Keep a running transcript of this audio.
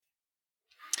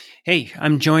Hey,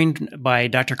 I'm joined by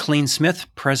Dr. Colleen Smith,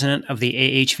 president of the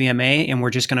AHVMA, and we're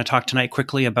just going to talk tonight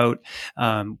quickly about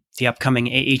the upcoming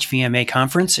AHVMA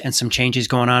conference and some changes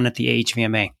going on at the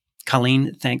AHVMA.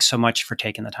 Colleen, thanks so much for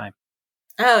taking the time.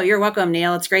 Oh, you're welcome,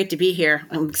 Neil. It's great to be here.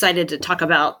 I'm excited to talk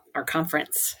about our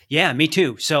conference. Yeah, me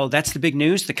too. So that's the big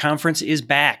news. The conference is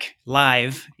back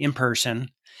live in person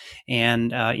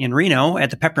and in Reno at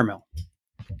the Peppermill.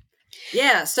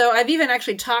 Yeah, so I've even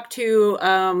actually talked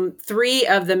to 3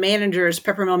 of the managers,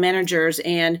 Peppermill managers,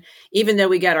 and even though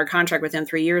we got our contract with them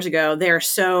 3 years ago, they're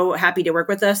so happy to work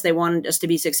with us. They wanted us to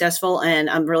be successful, and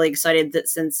I'm really excited that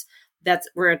since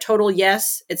we're a total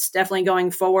yes, it's definitely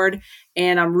going forward,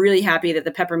 and I'm really happy that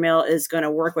the Peppermill is going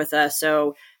to work with us.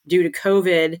 So due to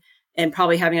COVID and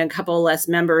probably having a couple less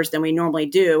members than we normally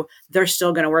do, they're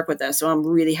still going to work with us. So I'm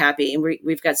really happy, and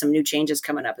we've got some new changes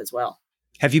coming up as well.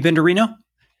 Have you been to Reno?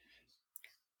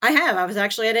 I have. I was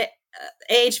actually at an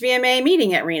AHVMA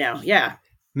meeting at Reno. Yeah.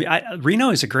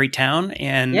 Reno is a great town.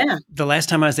 And the last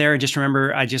time I was there, I just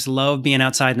remember I just love being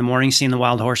outside in the morning, seeing the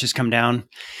wild horses come down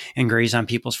and graze on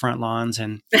people's front lawns.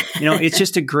 And, it's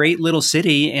just a great little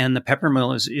city. And the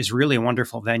Peppermill is really a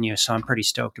wonderful venue. So I'm pretty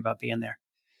stoked about being there.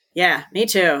 Yeah, me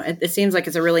too. It seems like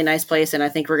it's a really nice place. And I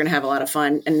think we're going to have a lot of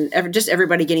fun. And just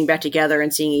everybody getting back together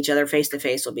and seeing each other face to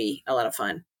face will be a lot of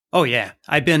fun. Oh, yeah.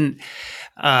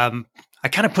 I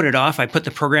kind of put it off. I put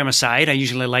the program aside. I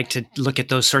usually like to look at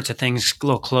those sorts of things a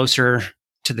little closer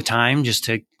to the time just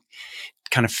to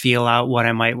kind of feel out what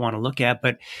I might want to look at.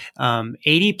 But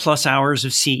 80 plus hours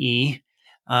of CE.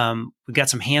 We've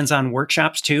got some hands-on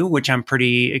workshops too, which I'm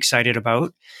pretty excited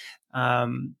about.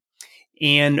 And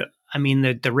I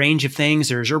mean, the range of things,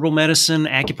 there's herbal medicine,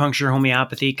 acupuncture,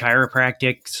 homeopathy,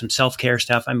 chiropractic, some self-care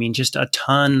stuff. I mean, just a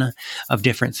ton of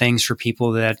different things for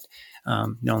people that,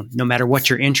 no matter what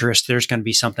your interest, there's going to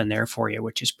be something there for you,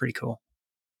 which is pretty cool.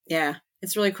 Yeah,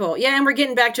 it's really cool. Yeah. And we're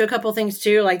getting back to a couple of things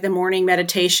too, like the morning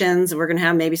meditations. We're going to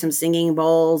have maybe some singing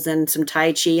bowls and some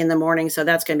Tai Chi in the morning. So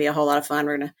that's going to be a whole lot of fun.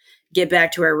 We're going to get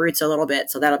back to our roots a little bit.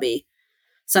 So that'll be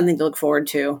something to look forward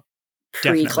to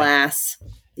pre-class.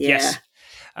 Yeah. Yes.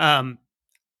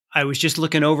 I was just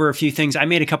looking over a few things. I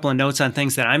made a couple of notes on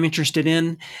things that I'm interested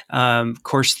in. Of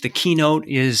course, the keynote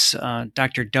is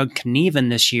Dr. Doug Knieven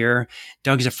this year.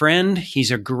 Doug's a friend.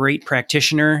 He's a great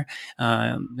practitioner,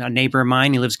 a neighbor of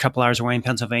mine. He lives a couple hours away in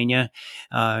Pennsylvania,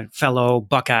 fellow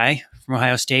Buckeye from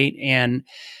Ohio State. And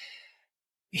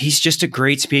he's just a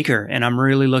great speaker. And I'm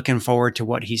really looking forward to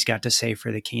what he's got to say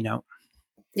for the keynote.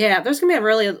 Yeah, there's going to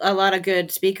be a lot of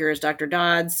good speakers, Dr.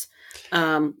 Dodds.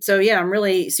 So yeah, I'm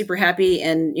really super happy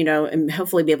and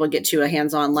hopefully be able to get to a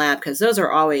hands-on lab because those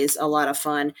are always a lot of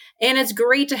fun. And it's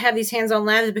great to have these hands-on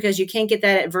labs because you can't get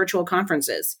that at virtual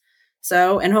conferences.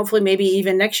 So, and hopefully maybe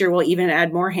even next year, we'll even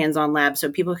add more hands-on labs so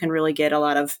people can really get a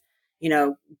lot of,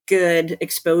 good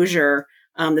exposure,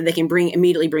 that they can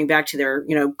immediately bring back to their,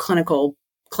 clinical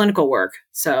work.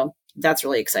 So that's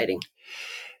really exciting.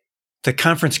 The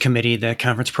conference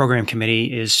program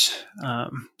committee is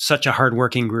such a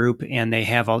hardworking group, and they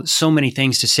have so many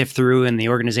things to sift through and the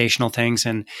organizational things.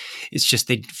 And it's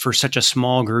just for such a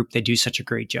small group, they do such a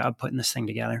great job putting this thing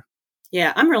together.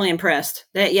 Yeah, I'm really impressed.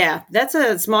 That's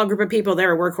a small group of people.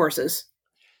 They're workhorses.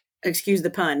 Excuse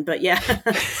the pun, but yeah,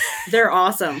 they're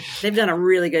awesome. They've done a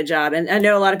really good job. And I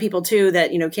know a lot of people too that,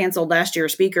 canceled last year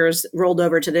speakers rolled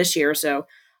over to this year. So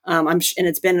I'm sure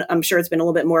it's been a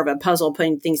little bit more of a puzzle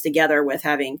putting things together with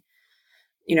having,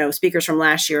 speakers from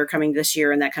last year coming this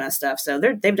year and that kind of stuff. So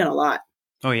they've done a lot.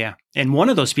 Oh yeah. And one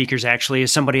of those speakers actually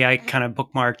is somebody I kind of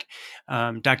bookmarked,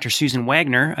 Dr. Susan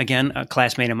Wagner, again, a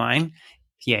classmate of mine.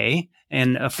 Yay.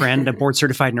 And a friend, a board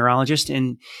certified neurologist.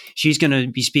 And she's going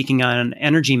to be speaking on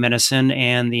energy medicine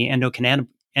and the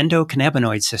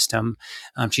endocannabinoid system.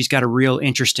 She's got a real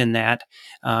interest in that.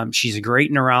 She's a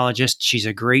great neurologist. She's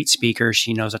a great speaker.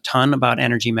 She knows a ton about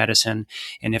energy medicine.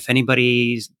 And if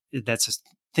anybody that's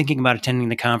thinking about attending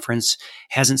the conference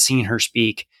hasn't seen her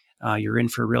speak, you're in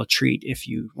for a real treat if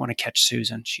you want to catch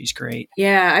Susan. She's great.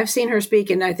 Yeah, I've seen her speak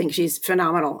and I think she's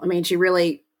phenomenal. I mean, she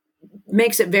really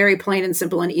makes it very plain and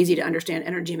simple and easy to understand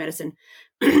energy medicine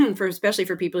especially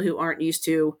for people who aren't used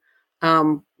to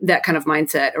that kind of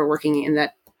mindset or working in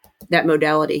that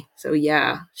modality. So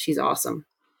yeah, she's awesome.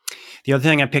 The other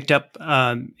thing I picked up,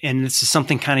 and this is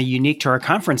something kind of unique to our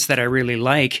conference that I really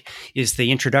like, is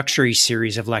the introductory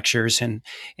series of lectures,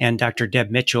 and Dr. Deb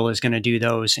Mitchell is going to do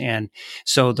those. And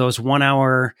so those 1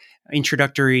 hour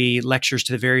introductory lectures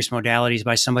to the various modalities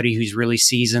by somebody who's really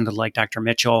seasoned, like Dr.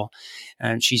 Mitchell.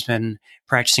 And she's been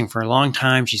practicing for a long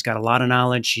time. She's got a lot of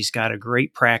knowledge. She's got a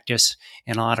great practice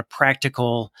and a lot of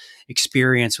practical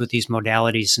experience with these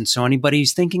modalities. And so anybody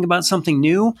who's thinking about something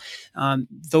new,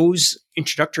 those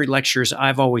introductory lectures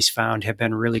I've always found have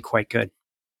been really quite good.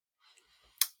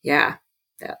 Yeah.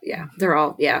 They're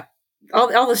all,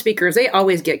 all the speakers, they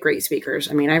always get great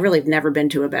speakers. I mean, I really have never been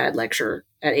to a bad lecture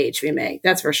at AHVMA.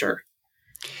 That's for sure.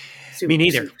 Me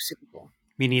neither. Super cool.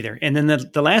 Me neither. And then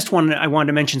the last one I wanted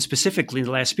to mention specifically, the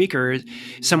last speaker, is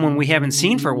someone we haven't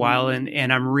seen for a while,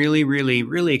 and I'm really, really,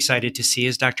 really excited to see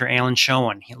is Dr. Alan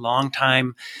Schoen, a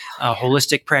longtime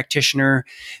holistic practitioner.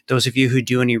 Those of you who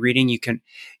do any reading,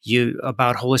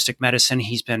 about holistic medicine,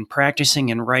 he's been practicing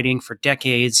and writing for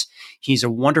decades. He's a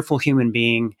wonderful human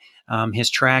being. His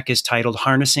track is titled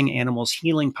Harnessing Animals'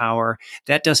 Healing Power.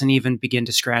 That doesn't even begin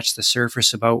to scratch the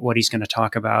surface about what he's going to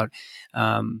talk about.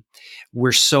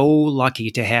 We're so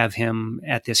lucky to have him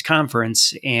at this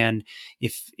conference. And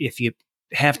if you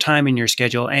have time in your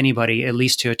schedule, anybody, at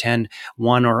least to attend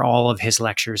one or all of his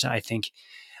lectures,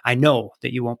 I know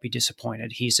that you won't be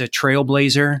disappointed. He's a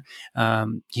trailblazer.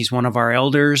 He's one of our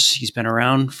elders. He's been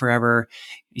around forever.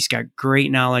 He's got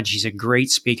great knowledge. He's a great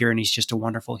speaker, and he's just a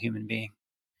wonderful human being.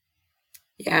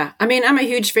 Yeah. I mean, I'm a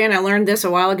huge fan. I learned this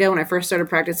a while ago when I first started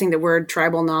practicing the word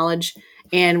tribal knowledge.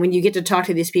 And when you get to talk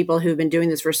to these people who've been doing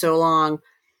this for so long,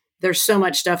 there's so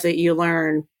much stuff that you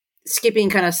learn, skipping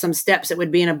kind of some steps that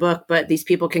would be in a book, but these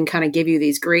people can kind of give you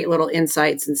these great little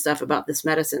insights and stuff about this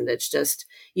medicine that's just,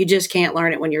 you just can't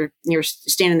learn it when you're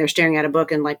standing there staring at a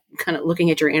book and like kind of looking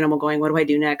at your animal going, what do I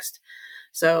do next?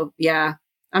 So yeah,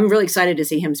 I'm really excited to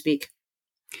see him speak.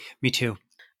 Me too.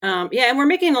 And we're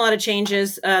making a lot of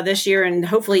changes this year, and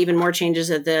hopefully even more changes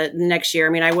at the next year.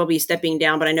 I mean, I will be stepping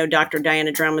down, but I know Dr.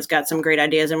 Diana Drum has got some great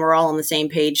ideas, and we're all on the same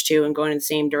page too and going in the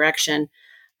same direction.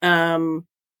 So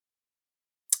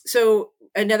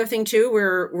another thing too,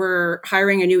 we're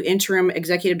hiring a new interim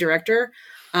executive director.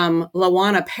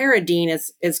 Lawana Paradine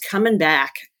is coming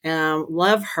back.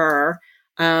 Love her.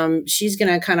 She's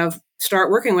going to kind of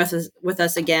start working with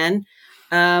us again.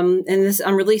 And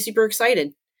I'm really super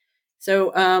excited.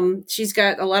 So she's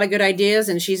got a lot of good ideas,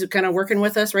 and she's kind of working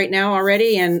with us right now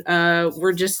already. And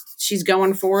she's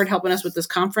going forward, helping us with this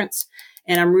conference.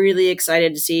 And I'm really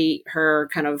excited to see her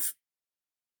kind of,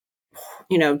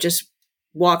 just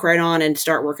walk right on and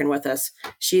start working with us.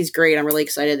 She's great. I'm really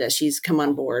excited that she's come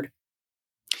on board.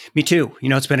 Me too.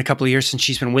 It's been a couple of years since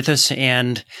she's been with us,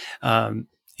 and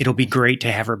it'll be great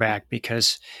to have her back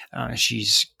because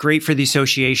she's great for the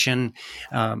association.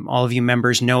 All of you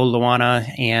members know Luana,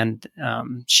 and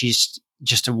she's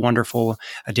just a wonderful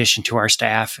addition to our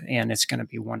staff, and it's going to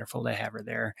be wonderful to have her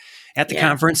there at the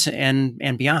conference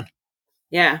and beyond.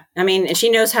 Yeah. I mean, she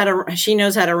knows how to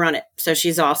run it. So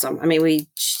she's awesome. I mean,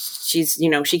 she's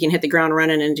she can hit the ground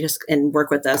running and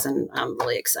work with us. And I'm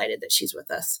really excited that she's with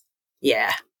us.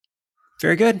 Yeah.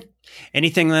 Very good.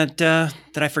 Anything that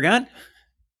I forgot?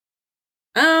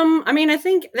 I mean, I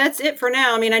think that's it for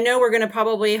now. I mean, I know we're going to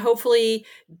probably hopefully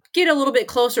get a little bit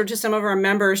closer to some of our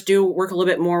members, do work a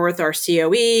little bit more with our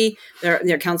COE,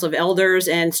 their Council of Elders,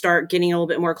 and start getting a little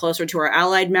bit more closer to our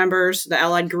allied members, the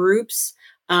allied groups,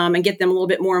 and get them a little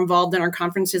bit more involved in our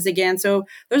conferences again. So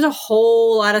there's a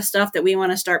whole lot of stuff that we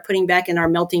want to start putting back in our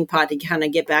melting pot to kind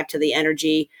of get back to the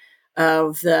energy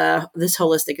of this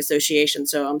holistic association.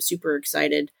 So I'm super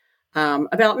excited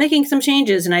about making some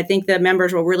changes. And I think the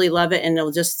members will really love it, and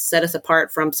it'll just set us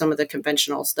apart from some of the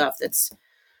conventional stuff that's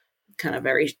kind of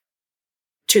very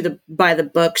by the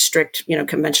book, strict,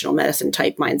 conventional medicine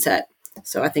type mindset.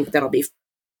 So I think that'll be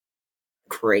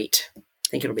great. I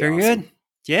think it'll be very awesome. Good.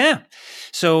 Yeah.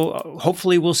 So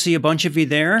hopefully we'll see a bunch of you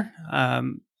there.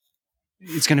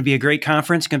 It's going to be a great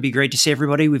conference. It's going to be great to see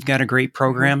everybody. We've got a great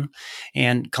program. Mm-hmm.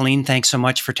 And Colleen, thanks so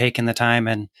much for taking the time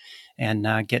and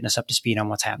getting us up to speed on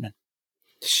what's happening.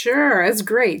 Sure. It's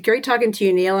great. Great talking to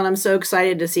you, Neil. And I'm so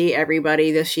excited to see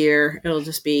everybody this year. It'll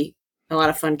just be a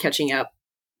lot of fun catching up.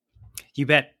 You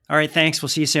bet. All right. Thanks. We'll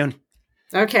see you soon.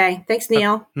 Okay. Thanks,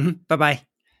 Neil. Bye-bye.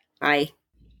 Bye.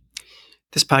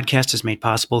 This podcast is made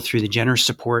possible through the generous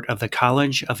support of the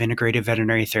College of Integrative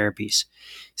Veterinary Therapies.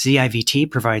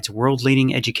 CIVT provides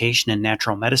world-leading education in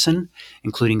natural medicine,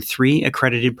 including 3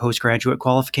 accredited postgraduate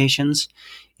qualifications,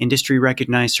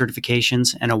 industry-recognized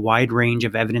certifications, and a wide range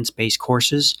of evidence-based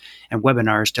courses and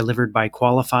webinars delivered by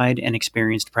qualified and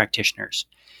experienced practitioners.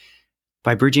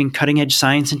 By bridging cutting-edge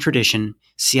science and tradition,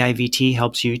 CIVT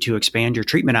helps you to expand your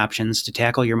treatment options to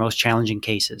tackle your most challenging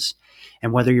cases.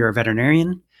 And whether you're a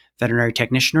veterinarian, veterinary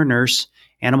technician or nurse,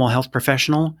 animal health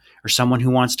professional, or someone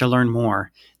who wants to learn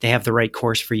more, they have the right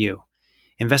course for you.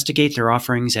 Investigate their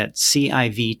offerings at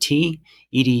civtedu.org.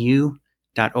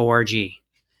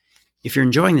 If you're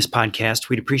enjoying this podcast,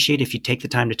 we'd appreciate if you take the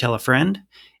time to tell a friend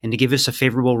and to give us a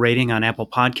favorable rating on Apple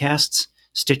Podcasts,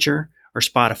 Stitcher, or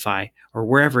Spotify, or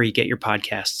wherever you get your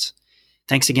podcasts.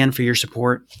 Thanks again for your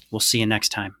support. We'll see you next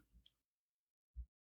time.